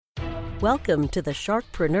Welcome to the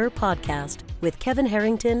Sharkpreneur Podcast with Kevin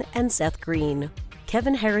Harrington and Seth Green.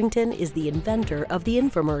 Kevin Harrington is the inventor of the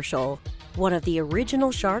infomercial, one of the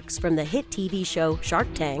original sharks from the hit TV show Shark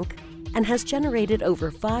Tank, and has generated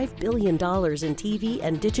over $5 billion in TV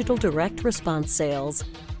and digital direct response sales.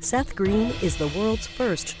 Seth Green is the world's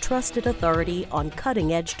first trusted authority on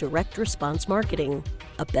cutting-edge direct response marketing,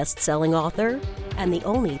 a best-selling author, and the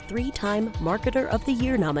only 3-time Marketer of the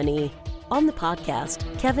Year nominee. On the podcast,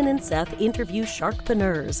 Kevin and Seth interview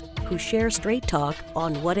sharkpreneurs who share straight talk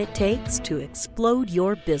on what it takes to explode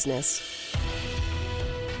your business.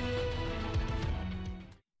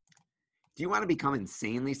 Do you want to become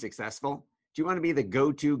insanely successful? Do you want to be the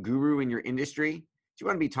go-to guru in your industry? Do you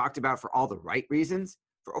want to be talked about for all the right reasons?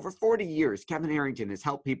 For over 40 years, Kevin Harrington has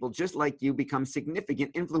helped people just like you become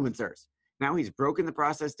significant influencers. Now he's broken the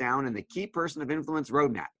process down in the Key Person of Influence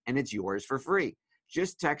Roadmap, and it's yours for free.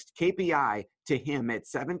 Just text KPI to him at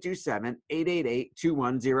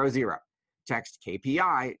 727-888-2100. Text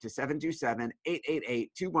KPI to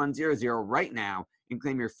 727-888-2100 right now and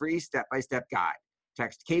claim your free step-by-step guide.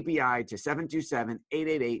 Text KPI to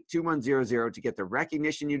 727-888-2100 to get the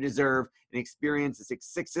recognition you deserve and experience the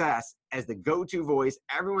success as the go-to voice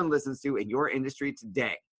everyone listens to in your industry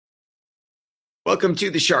today. Welcome to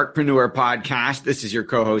the Sharkpreneur Podcast. This is your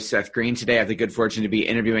co-host, Seth Green. Today, I have the good fortune to be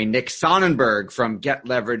interviewing Nick Sonnenberg from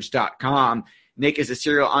GetLeverage.com. Nick is a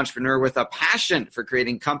serial entrepreneur with a passion for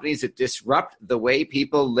creating companies that disrupt the way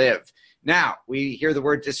people live. Now, we hear the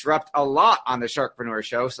word disrupt a lot on the Sharkpreneur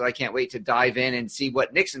Show, so I can't wait to dive in and see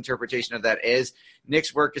what Nick's interpretation of that is.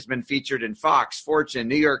 Nick's work has been featured in Fox, Fortune,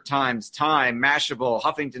 New York Times, Time, Mashable,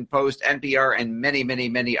 Huffington Post, NPR, and many, many,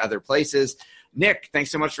 many other places. Nick, thanks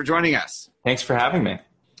so much for joining us. Thanks for having me.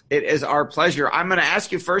 It is our pleasure. I'm going to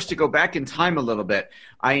ask you first to go back in time a little bit.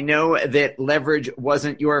 I know that Leverage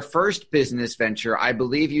wasn't your first business venture. I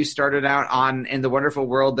believe you started out in the wonderful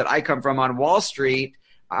world that I come from on Wall Street.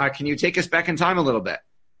 Can you take us back in time a little bit?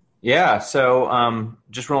 Yeah. So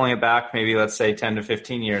just rolling it back, maybe let's say 10 to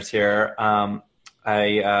 15 years here.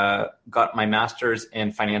 I got my master's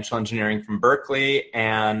in financial engineering from Berkeley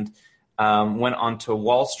and went on to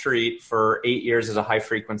Wall Street for 8 years as a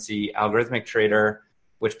high-frequency algorithmic trader,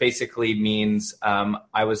 which basically means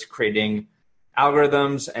I was creating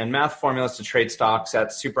algorithms and math formulas to trade stocks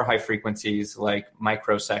at super high frequencies, like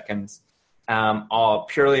microseconds, all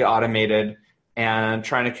purely automated and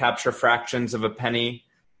trying to capture fractions of a penny,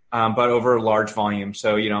 but over large volume.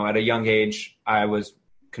 So, at a young age, I was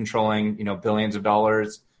controlling, billions of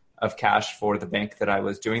dollars of cash for the bank that I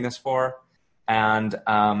was doing this for. And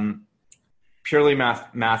purely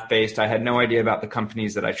math-based. I had no idea about the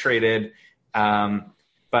companies that I traded,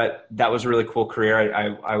 but that was a really cool career.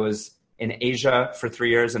 I was in Asia for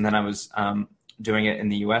 3 years, and then I was doing it in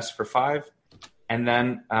the US for 5, and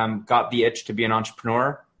then got the itch to be an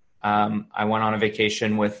entrepreneur. I went on a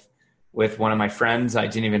vacation with one of my friends. I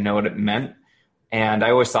didn't even know what it meant, and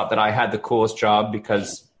I always thought that I had the coolest job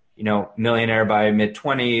because, millionaire by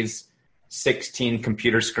mid-20s, 16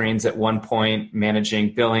 computer screens at one point,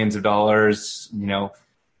 managing billions of dollars.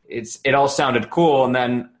 It all sounded cool. And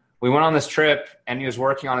then we went on this trip and he was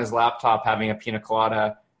working on his laptop having a pina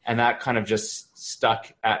colada. And that kind of just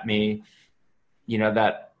stuck at me,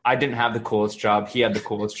 that I didn't have the coolest job. He had the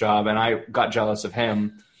coolest job and I got jealous of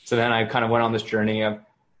him. So then I kind of went on this journey of,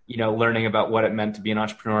 learning about what it meant to be an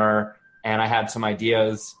entrepreneur. And I had some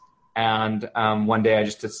ideas. And one day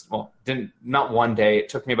not one day, it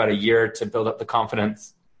took me about a year to build up the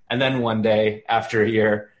confidence. And then one day after a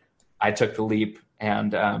year, I took the leap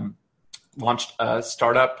and launched a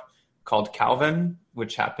startup called Calvin,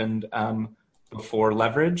 which happened before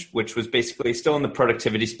Leverage, which was basically still in the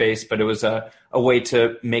productivity space, but it was a way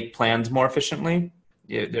to make plans more efficiently.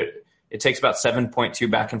 It takes about 7.2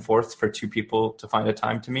 back and forth for 2 people to find a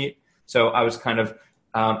time to meet. So I was kind of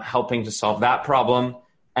helping to solve that problem.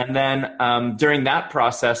 And then during that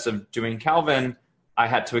process of doing Calvin, I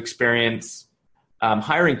had to experience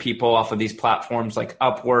hiring people off of these platforms like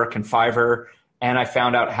Upwork and Fiverr. And I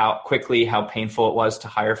found out how painful it was to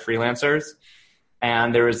hire freelancers.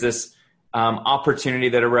 And there was this opportunity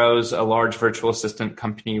that arose. A large virtual assistant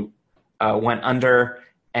company went under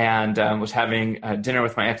and was having dinner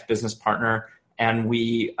with my ex-business partner. And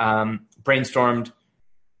we brainstormed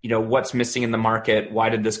what's missing in the market? Why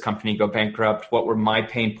did this company go bankrupt? What were my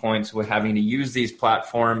pain points with having to use these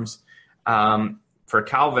platforms for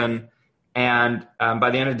Calvin? And by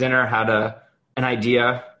the end of dinner, had an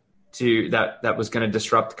idea that was going to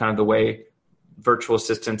disrupt kind of the way virtual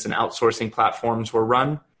assistants and outsourcing platforms were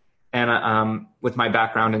run. And with my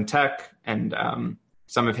background in tech and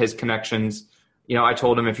some of his connections, I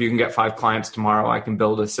told him, if you can get 5 clients tomorrow, I can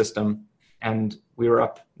build a system And we were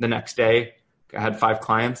up the next day. I had 5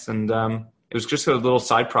 clients, and it was just a little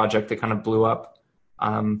side project that kind of blew up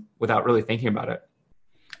without really thinking about it.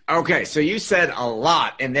 Okay, so you said a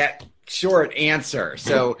lot in that short answer.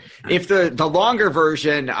 So if the longer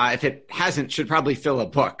version, if it hasn't, should probably fill a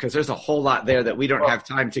book, because there's a whole lot there that we don't have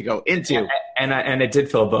time to go into. And it did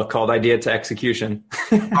fill a book called Idea to Execution.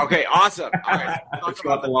 Okay, awesome. All right. Talk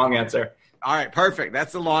about the long answer. All right, perfect.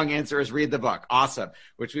 That's the long answer, is read the book. Awesome,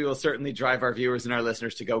 which we will certainly drive our viewers and our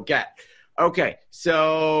listeners to go get. Okay,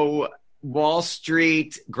 so Wall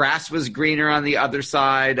Street, grass was greener on the other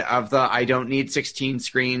side of the I don't need 16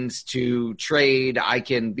 screens to trade. I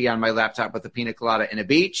can be on my laptop with a pina colada in a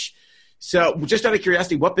beach. So just out of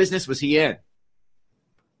curiosity, what business was he in?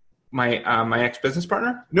 My ex-business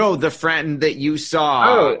partner? No, the friend that you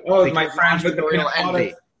saw. Oh, my friend with the real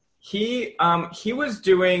envy. He was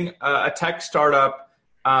doing a tech startup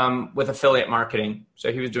with affiliate marketing.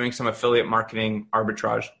 So he was doing some affiliate marketing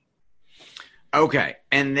arbitrage. Okay.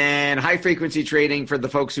 And then high frequency trading, for the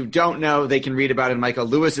folks who don't know, they can read about in Michael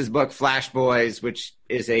Lewis's book, Flash Boys, which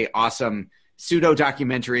is a awesome pseudo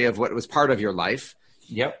documentary of what was part of your life.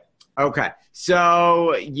 Yep. Okay.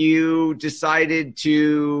 So you decided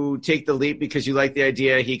to take the leap because you liked the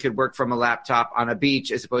idea he could work from a laptop on a beach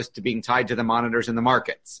as opposed to being tied to the monitors in the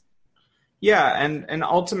markets. Yeah, and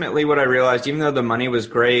ultimately what I realized, even though the money was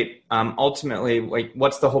great, ultimately, like,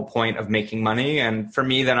 what's the whole point of making money? And for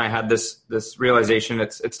me, then I had this realization,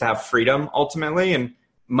 it's to have freedom ultimately, and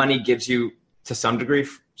money gives you, to some degree,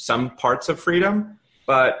 some parts of freedom.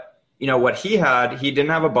 But, you know, what he didn't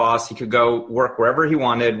have a boss. He could go work wherever he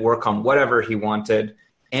wanted, work on whatever he wanted,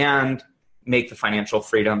 and make the financial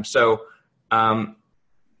freedom. So,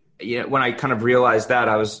 when I kind of realized that,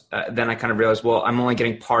 then I kind of realized, well, I'm only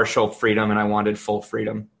getting partial freedom and I wanted full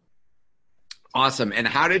freedom. Awesome. And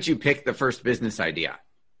how did you pick the first business idea?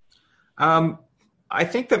 I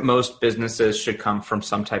think that most businesses should come from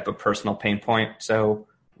some type of personal pain point. So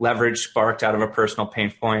Leverage sparked out of a personal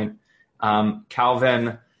pain point.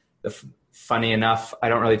 Calvin, funny enough, I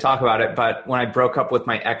don't really talk about it, but when I broke up with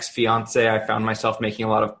my ex-fiance, I found myself making a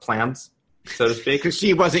lot of plans, so to speak. Because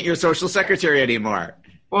she wasn't your social secretary anymore.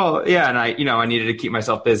 Well, yeah, and I needed to keep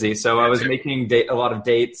myself busy, so I was making a lot of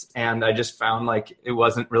dates, and I just found like it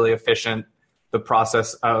wasn't really efficient, the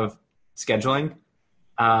process of scheduling.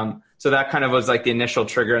 So that kind of was like the initial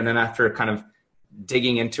trigger, and then after kind of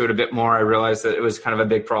digging into it a bit more, I realized that it was kind of a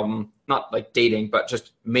big problem, not like dating, but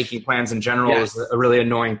just making plans in general is a really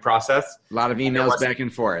annoying process. A lot of emails back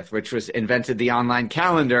and forth, which invented the online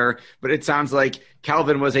calendar, but it sounds like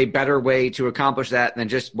Calvin was a better way to accomplish that than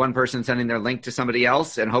just one person sending their link to somebody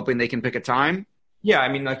else and hoping they can pick a time. Yeah, I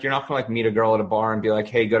mean, like, you're not going to like meet a girl at a bar and be like,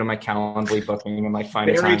 hey, go to my Calendly booking and like find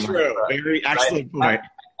a time. Very true. Very excellent point.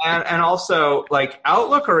 And also, like,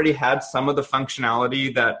 Outlook already had some of the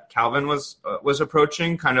functionality that Calvin was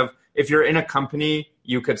approaching. Kind of, if you're in a company,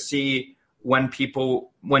 you could see when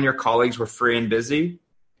your colleagues were free and busy,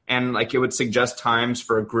 and like it would suggest times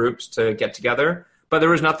for groups to get together. But there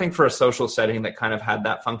was nothing for a social setting that kind of had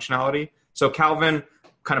that functionality. So Calvin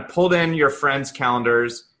kind of pulled in your friends'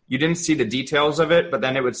 calendars. You didn't see the details of it, but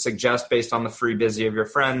then it would suggest, based on the free busy of your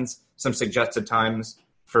friends, some suggested times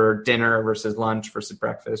for dinner versus lunch versus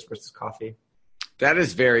breakfast versus coffee. That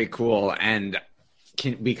is very cool. And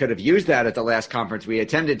we could have used that at the last conference we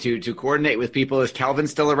attended to coordinate with people. Is Calvin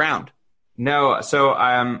still around? No. So,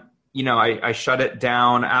 I shut it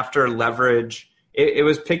down after Leverage. It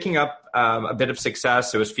was picking up a bit of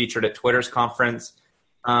success. It was featured at Twitter's conference.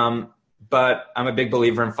 But I'm a big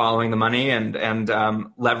believer in following the money, and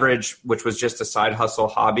Leverage, which was just a side hustle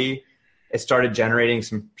hobby, it started generating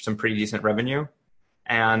some pretty decent revenue.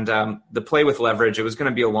 And the play with Leverage, it was going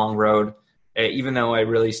to be a long road, even though I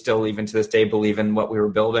really still, even to this day, believe in what we were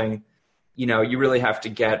building. You know, you really have to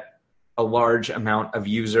get a large amount of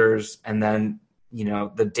users, and then, you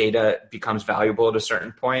know, the data becomes valuable at a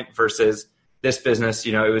certain point, versus this business,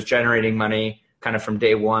 you know, it was generating money kind of from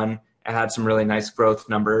day one. It had some really nice growth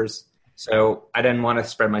numbers. So I didn't want to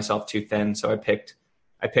spread myself too thin. So I picked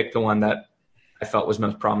the one that I felt was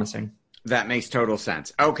most promising. That makes total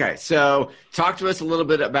sense. Okay, so talk to us a little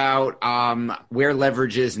bit about where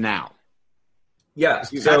Leverage is now. Yeah,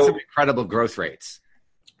 you've had some incredible growth rates.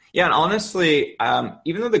 Yeah, and honestly,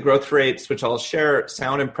 even though the growth rates, which I'll share,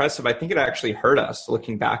 sound impressive, I think it actually hurt us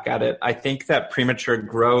looking back at it. I think that premature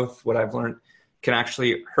growth, what I've learned, can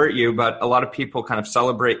actually hurt you, but a lot of people kind of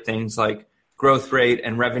celebrate things like growth rate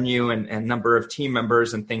and revenue and number of team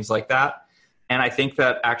members and things like that. And I think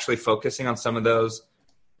that actually focusing on some of those,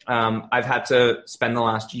 I've had to spend the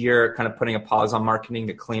last year kind of putting a pause on marketing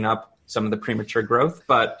to clean up some of the premature growth.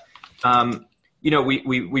 But,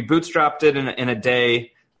 we bootstrapped it in a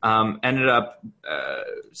day. Ended up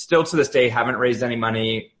still to this day haven't raised any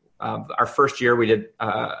money. Our first year we did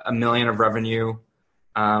 $1 million of revenue.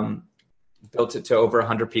 Built it to over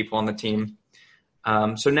 100 people on the team.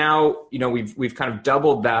 So now we've kind of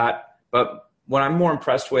doubled that. But what I'm more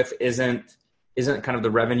impressed with isn't kind of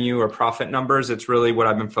the revenue or profit numbers. It's really what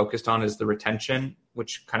I've been focused on is the retention,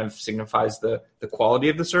 which kind of signifies the quality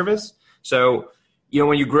of the service. So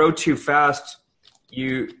when you grow too fast,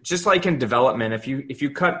 you just like in development, if you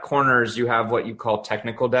cut corners, you have what you call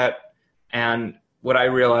technical debt. And what I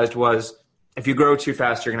realized was if you grow too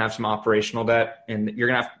fast, you're going to have some operational debt, and you're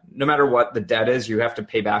going to have, no matter what the debt is, you have to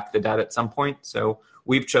pay back the debt at some point. So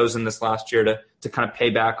we've chosen this last year to kind of pay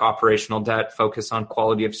back operational debt, focus on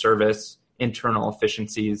quality of service, internal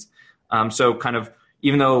efficiencies. So kind of,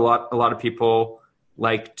 even though a lot of people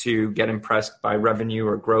like to get impressed by revenue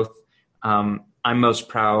or growth, I'm most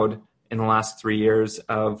proud in the last 3 years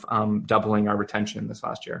of doubling our retention this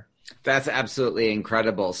last year. That's absolutely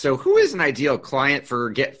incredible. So who is an ideal client for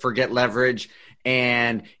Get Leverage,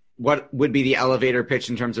 and what would be the elevator pitch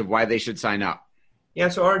in terms of why they should sign up? Yeah,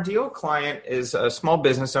 so our ideal client is a small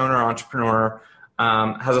business owner, entrepreneur,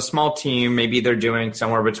 has a small team. Maybe they're doing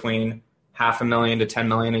somewhere between $500,000 to $10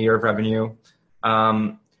 million a year of revenue,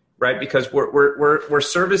 right? Because we're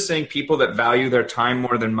servicing people that value their time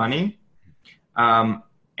more than money.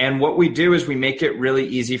 And what we do is we make it really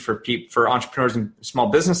easy for entrepreneurs and small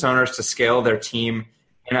business owners to scale their team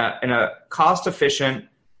in a cost efficient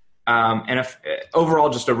and overall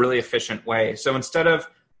just a really efficient way. So instead of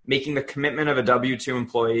making the commitment of a W-2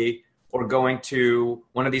 employee or going to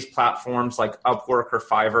one of these platforms like Upwork or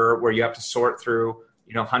Fiverr where you have to sort through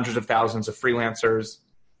hundreds of thousands of freelancers,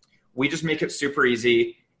 we just make it super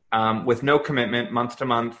easy with no commitment, month to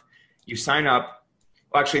month. You sign up.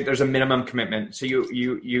 Well, actually, there's a minimum commitment. So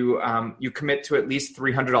you commit to at least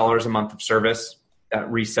 $300 a month of service that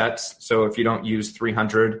resets. So if you don't use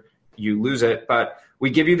 $300, you lose it. But we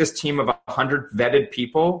give you this team of 100 vetted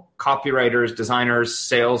people, copywriters, designers,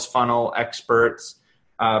 sales funnel experts,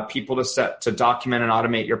 people to document and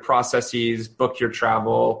automate your processes, book your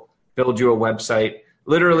travel, build you a website.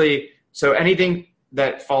 Literally, so anything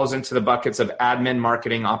that falls into the buckets of admin,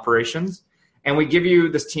 marketing, operations. And we give you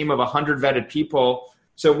this team of 100 vetted people.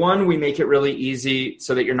 So one, we make it really easy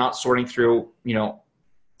so that you're not sorting through,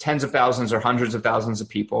 tens of thousands or hundreds of thousands of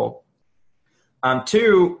people.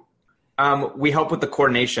 Two, we help with the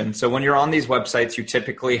coordination. So when you're on these websites, you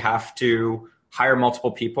typically have to hire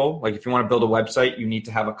multiple people. Like if you want to build a website, you need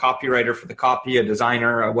to have a copywriter for the copy, a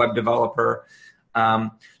designer, a web developer.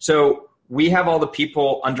 So we have all the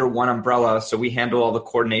people under one umbrella. So we handle all the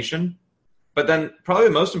coordination. But then probably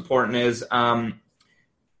the most important is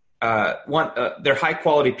they're high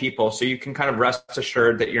quality people, so you can kind of rest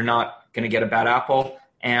assured that you're not going to get a bad apple.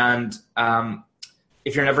 And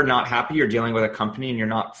if you're never not happy, you're dealing with a company and you're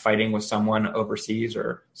not fighting with someone overseas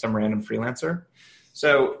or some random freelancer.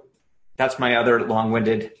 So that's my other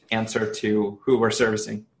long-winded answer to who we're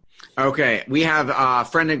servicing. Okay. We have a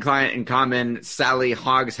friend and client in common, Sally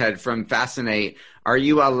Hogshead from Fascinate. Are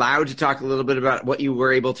you allowed to talk a little bit about what you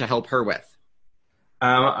were able to help her with?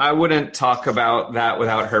 I wouldn't talk about that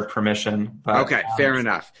without her permission. But, okay, fair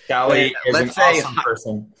enough. Sally is an awesome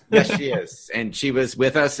person. Yes, she is. And she was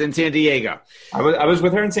with us in San Diego. I was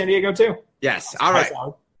with her in San Diego too. Yes. All right.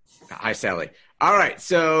 Hi, Sally. All right.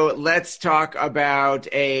 So let's talk about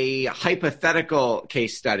a hypothetical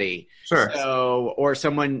case study. Sure. Or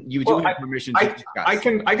someone you do have permission to discuss. I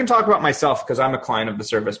can talk about myself because I'm a client of the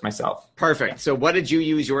service myself. Perfect. So what did you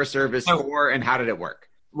use your service for and how did it work?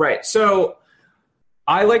 Right. So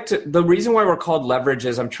the reason why we're called Leverage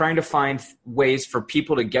is I'm trying to find ways for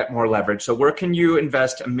people to get more leverage. So where can you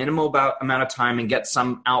invest a minimal amount of time and get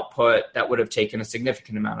some output that would have taken a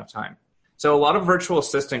significant amount of time? So a lot of virtual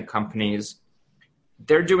assistant companies,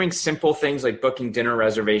 they're doing simple things like booking dinner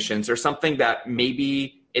reservations or something that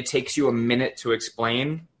maybe it takes you a minute to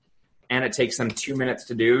explain and it takes them 2 minutes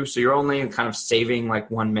to do. So you're only kind of saving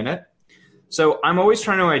like 1 minute. So I'm always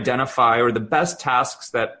trying to identify or the best tasks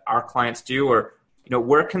that our clients do or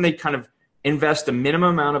where can they kind of invest a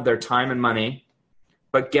minimum amount of their time and money,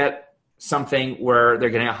 but get something where they're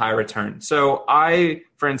getting a high return. So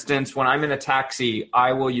for instance, when I'm in a taxi,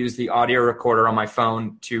 I will use the audio recorder on my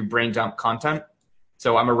phone to brain dump content.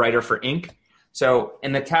 So I'm a writer for Inc. So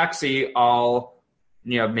in the taxi, I'll,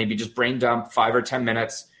 maybe just brain dump 5 or 10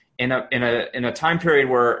 minutes in a time period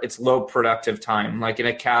where it's low productive time. Like in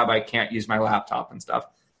a cab, I can't use my laptop and stuff.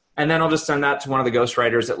 And then I'll just send that to one of the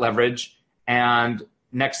ghostwriters at Leverage. And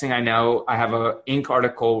next thing I know, I have a Inc.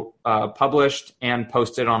 article published and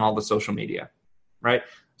posted on all the social media, right?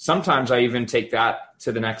 sometimes I even take that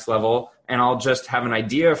to the next level, and I'll just have an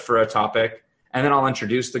idea for a topic, and then I'll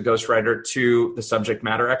introduce the ghostwriter to the subject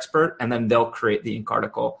matter expert, and then they'll create the ink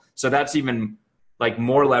article. So that's even like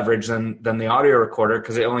more leverage than the audio recorder,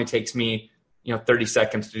 because it only takes me 30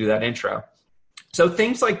 seconds to do that intro. So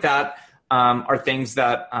things like that are things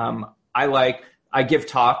that I like. I give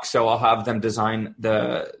talks, so I'll have them design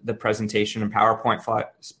the presentation and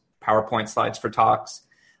PowerPoint slides for talks.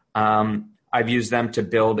 I've used them to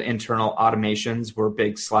build internal automations. We're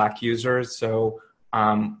big Slack users, so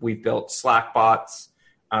we've built Slack bots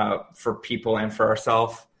for people and for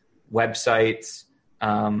ourselves, websites.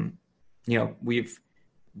 One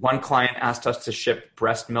client asked us to ship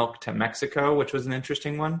breast milk to Mexico, which was an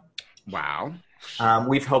interesting one. Wow.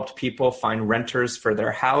 We've helped people find renters for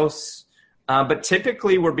their house. But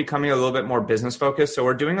typically we're becoming a little bit more business focused. So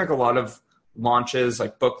we're doing like a lot of launches,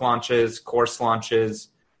 like book launches, course launches,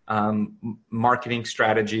 marketing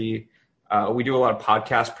strategy. We do a lot of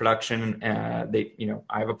podcast production. I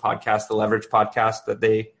have a podcast, the Leverage podcast that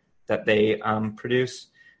they produce.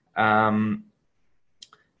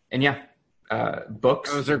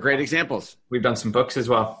 Books. Those are great examples. We've done some books as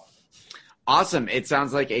well. Awesome. It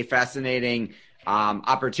sounds like a fascinating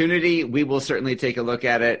opportunity. We will certainly take a look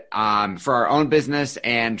at it for our own business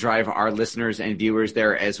and drive our listeners and viewers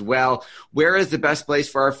there as well. Where is the best place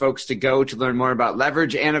for our folks to go to learn more about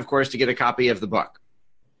Leverage and, of course, to get a copy of the book?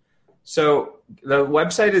 So the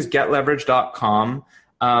website is getleverage.com.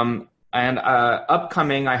 And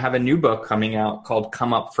upcoming, I have a new book coming out called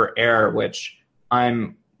Come Up for Air, which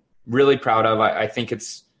I'm really proud of. I think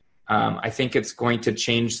it's going to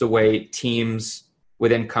change the way teams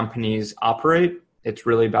within companies operate. It's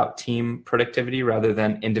really about team productivity rather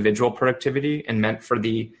than individual productivity, and meant for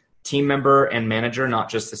the team member and manager, not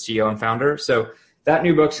just the CEO and founder. So that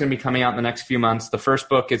new book's going to be coming out in the next few months. The first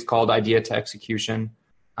book is called Idea to Execution.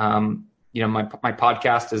 My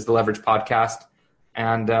podcast is the Leverage Podcast.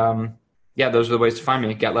 And those are the ways to find me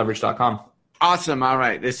at getleverage.com. Awesome. All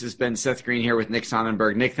right. This has been Seth Green here with Nick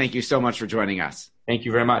Sonnenberg. Nick, thank you so much for joining us. Thank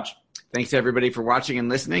you very much. Thanks everybody for watching and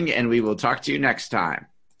listening, and we will talk to you next time.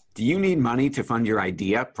 Do you need money to fund your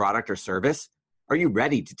idea, product, or service? Are you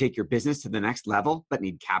ready to take your business to the next level, but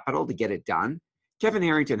need capital to get it done? Kevin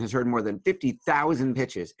Harrington has heard more than 50,000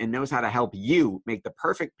 pitches and knows how to help you make the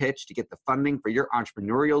perfect pitch to get the funding for your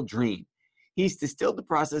entrepreneurial dream. He's distilled the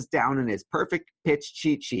process down in his perfect pitch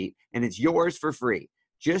cheat sheet, and it's yours for free.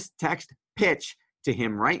 Just text PITCH to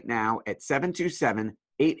him right now at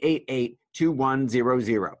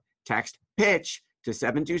 727-888-2100. Text PITCH to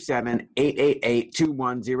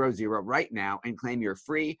 727-888-2100 right now and claim your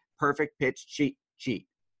free perfect pitch cheat sheet.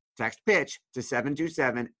 Text PITCH to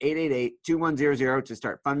 727-888-2100 to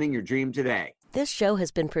start funding your dream today. This show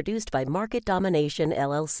has been produced by Market Domination,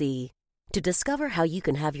 LLC. To discover how you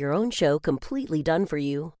can have your own show completely done for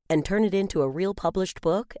you and turn it into a real published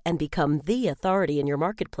book and become the authority in your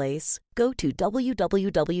marketplace, go to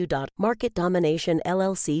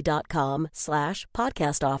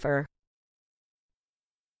www.marketdominationllc.com/podcast offer.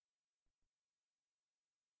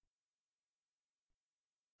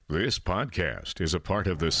 This podcast is a part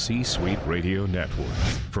of the C-Suite Radio Network.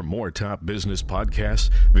 For more top business podcasts,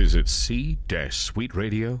 visit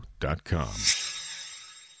c-suiteradio.com.